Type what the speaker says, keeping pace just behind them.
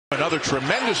another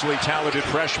tremendously talented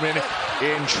freshman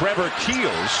in Trevor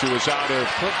Keels, who is out of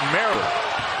Clinton, Maryland.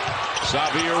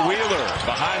 Xavier Wheeler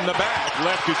behind the back,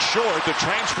 left it short. The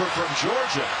transfer from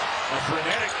Georgia. A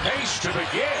frenetic pace to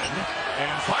begin.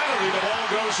 And finally the ball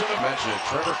goes to the mention.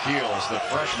 Trevor Keels, the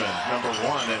freshman,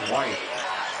 #1 in white.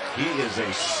 He is a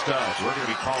stud. We're going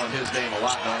to be calling his name a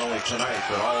lot, not only tonight,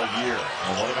 but all year.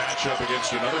 And what a matchup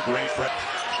against another great freshman.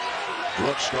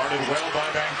 Brooks started well by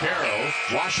Banchero.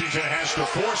 Washington has to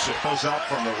force it. Goes out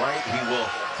from the right. He will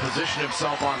position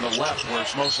himself on the left where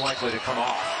it's most likely to come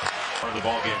off. For the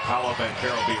ball game, Paolo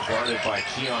Banchero being guarded by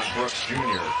Keon Brooks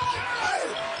Jr.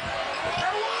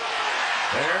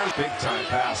 There's big time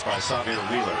pass by Xavier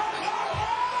Wheeler.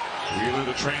 Wheeler,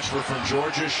 the transfer from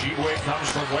Georgia. Shebue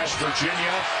comes from West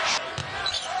Virginia.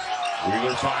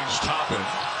 Wheeler finds Toppin.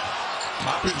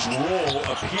 Toppin's role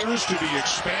appears to be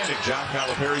expanding. John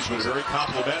Calipari's been very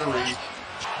complimentary.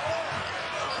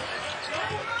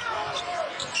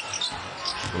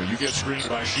 Well, you get screened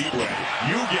by Shebue.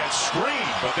 You get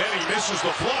screened, but then he misses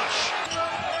the flush.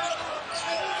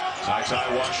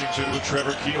 Ty Washington with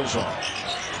Trevor Keels on.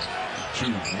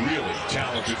 Two really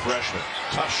talented freshmen.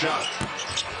 Tough shot.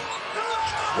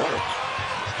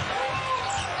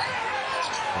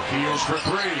 Keels for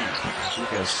three.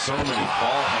 He has so many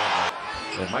ball handlers.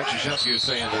 And Mike Krzyzewski is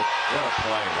saying that what a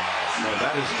play. No,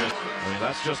 that is just,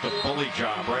 that's just a bully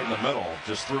job right in the middle.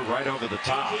 Just threw right over the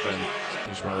top. And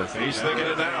he's thinking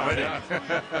it now, isn't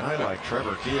he? I like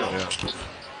Trevor Keels. Yeah.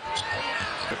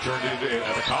 Turned into,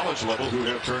 at the college level, who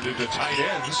have turned into tight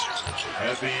ends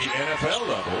at the NFL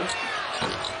level.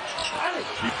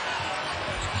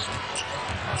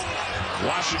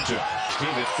 Washington.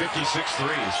 Team at 56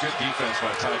 threes. Good defense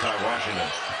by Ty Washington.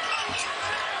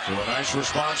 So a nice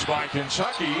response by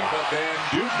Kentucky, but then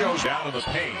Duke goes down in the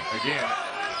paint. Again,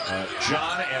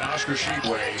 John and Oscar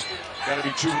Shebue got to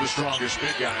be two of the strongest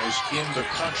big guys in the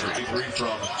country. Three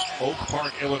from Oak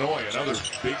Park, Illinois. Another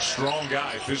big, strong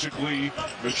guy, physically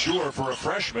mature for a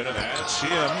freshman, and that's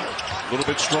him. A little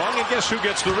bit strong, and guess who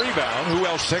gets the rebound? Who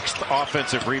else? Sixth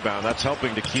offensive rebound. That's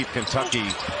helping to keep Kentucky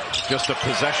just a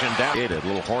possession down. A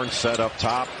little horn set up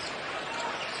top.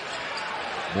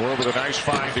 Moore with a nice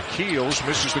find to Keels.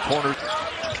 Misses the corner.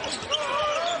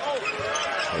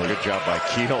 Well, good job by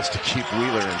Keels to keep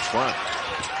Wheeler in front.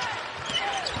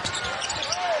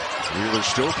 Wheeler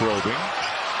still probing.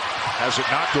 Has it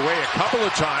knocked away a couple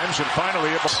of times, and finally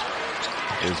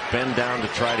it is bend down to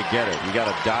try to get it. You got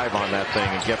to dive on that thing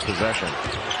and get possession.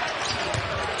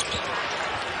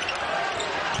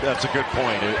 That's a good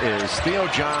point. Is Theo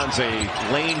Johns a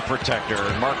lane protector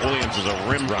and Mark Williams is a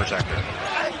rim protector?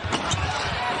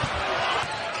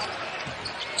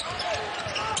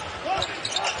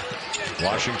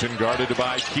 Washington guarded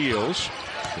by Keels.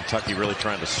 Kentucky really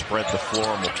trying to spread the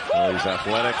floor. Well, he's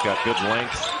athletic, got good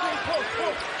length.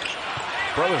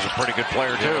 Brother's a pretty good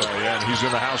player too. Yeah, and he's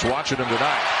in the house watching him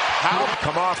tonight. How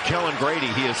come off Kellen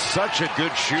Grady? He is such a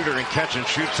good shooter in catch and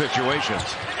shoot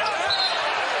situations.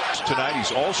 Tonight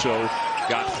he's also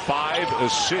got 5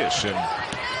 assists, and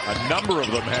a number of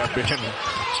them have been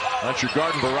that's your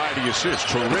garden variety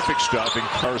assists. Terrific stuff, and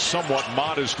are somewhat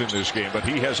modest in this game, but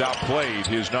he has outplayed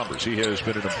his numbers. He has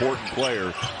been an important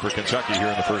player for Kentucky here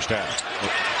in the first half.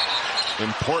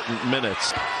 Important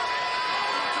minutes.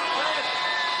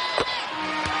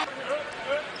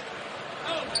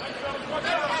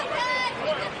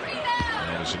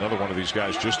 And it's another one of these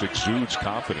guys just exudes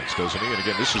confidence, doesn't he? And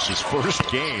again, this is his first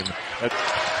game.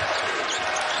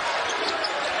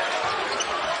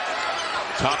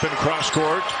 Top in cross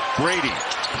court, Grady.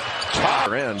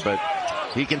 Top end, but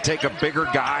he can take a bigger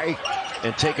guy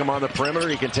and take him on the perimeter.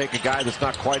 He can take a guy that's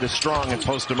not quite as strong and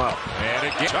post him up. And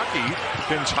again, Kentucky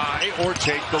can tie or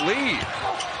take the lead.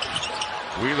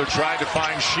 Wheeler tried to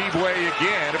find Shebue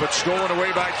again, but stolen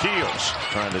away by Keels.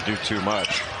 Trying to do too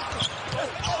much.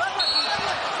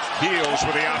 Keels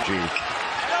with the option.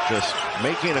 Just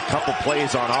making a couple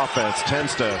plays on offense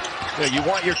tends to, you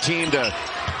want your team to,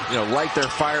 light their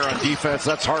fire on defense.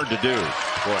 That's hard to do.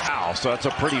 Wow. So that's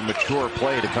a pretty mature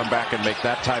play to come back and make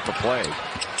that type of play.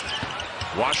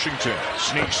 Washington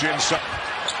sneaks inside.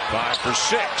 5 for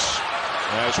 6.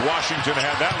 As Washington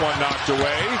had that one knocked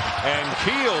away. And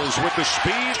Keels with the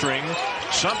speed string.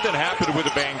 Something happened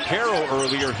with Banchero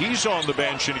earlier. He's on the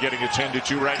bench and getting attended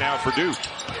to right now for Duke.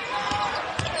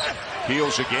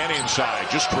 Keels again inside.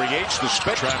 Just creates the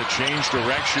space. Trying to change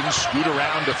direction, scoot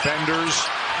around defenders.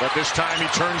 But this time he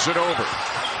turns it over.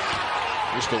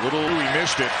 Just a little, he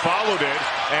missed it, followed it,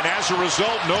 and as a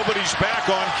result, nobody's back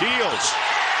on Keels.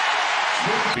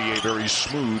 Be a very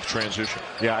smooth transition.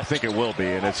 Yeah, I think it will be,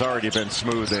 and it's already been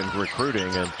smooth in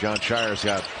recruiting, and John Shire's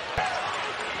got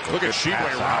Look at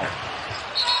Shebway around.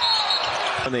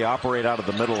 When they operate out of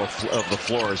the middle of the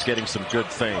floor is getting some good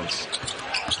things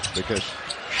because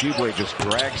Shebway just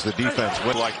drags the defense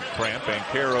with like a cramp.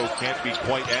 Bancaro can't be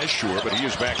quite as sure, but he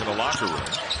is back in the locker room.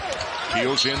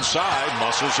 Keels inside,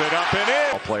 muscles it up and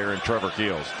in. Player in Trevor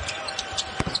Keels.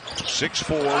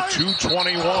 6'4",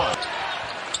 221.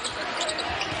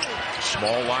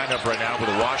 Small lineup right now with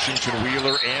Washington,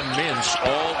 Wheeler, and Mintz,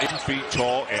 all 8 feet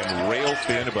tall and rail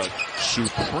thin, but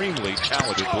supremely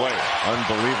talented player.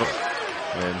 Unbelievable.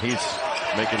 And he's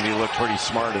making me look pretty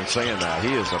smart in saying that.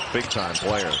 He is a big-time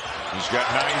player. He's got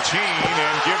 19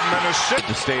 and give him an assist.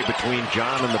 To stay between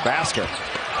John and the basket,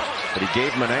 but he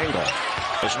gave him an angle.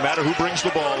 Doesn't matter who brings the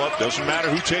ball up. Doesn't matter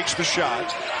who takes the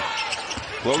shot.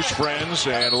 Close friends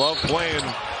and love playing.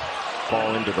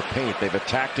 Ball into the paint. They've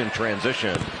attacked in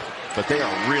transition, but they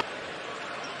are real.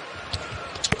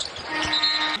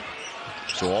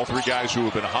 So all 3 guys who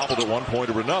have been hobbled at one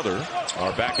point or another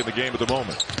are back in the game at the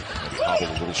moment. Maybe hobbled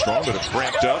a little strong, but have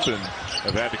cramped up and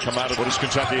have had to come out of. What does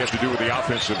Kentucky have to do with the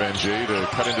offensive NJ to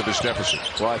cut into this deficit?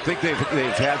 Well, I think they've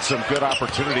had some good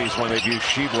opportunities when they've used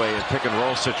Shebway in pick and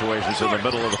roll situations in the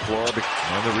middle of the floor.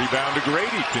 And the rebound to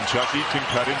Grady. Kentucky can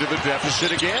cut into the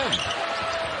deficit again.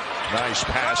 Nice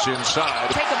pass inside.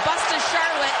 Take a bus to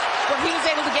Charlotte where he was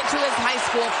able to get to his high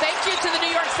school. Thank you to the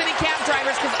New York City cab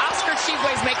drivers because Oscar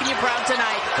Shebway is making you proud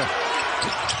tonight.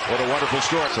 What a wonderful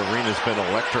story. This arena's been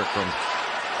electric from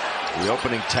the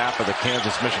opening tap of the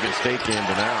Kansas-Michigan State game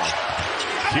to now.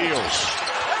 Keels.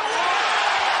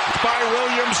 By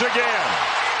Williams again.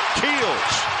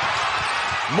 Keels.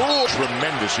 More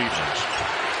tremendous evenings.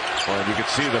 Well, you can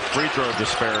see the free throw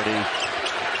disparity.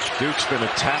 Duke's been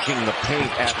attacking the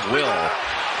paint at will.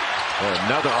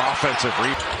 Another offensive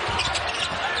rebound.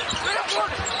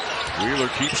 Wheeler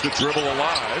keeps the dribble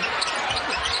alive.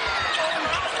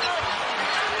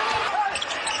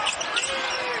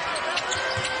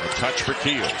 A touch for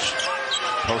Keels.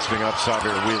 Posting up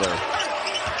Xavier Wheeler.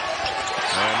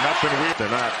 And nothing. They're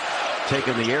not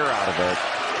taking the air out of it,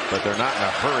 but they're not in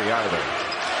a hurry either.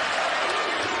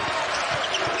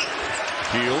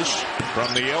 Keels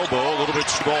from the elbow, a little bit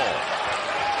small.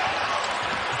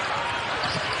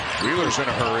 Wheeler's in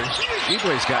a hurry.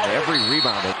 Shebway's got every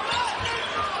rebound.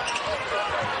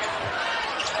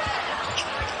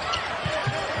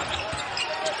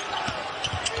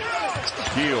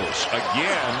 Keels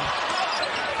again.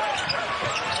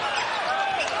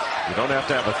 You don't have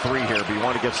to have a 3 here, but you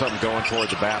want to get something going toward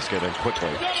the basket and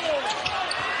quickly.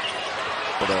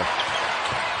 But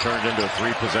turned into a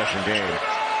 3-possession game.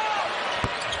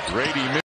 Grady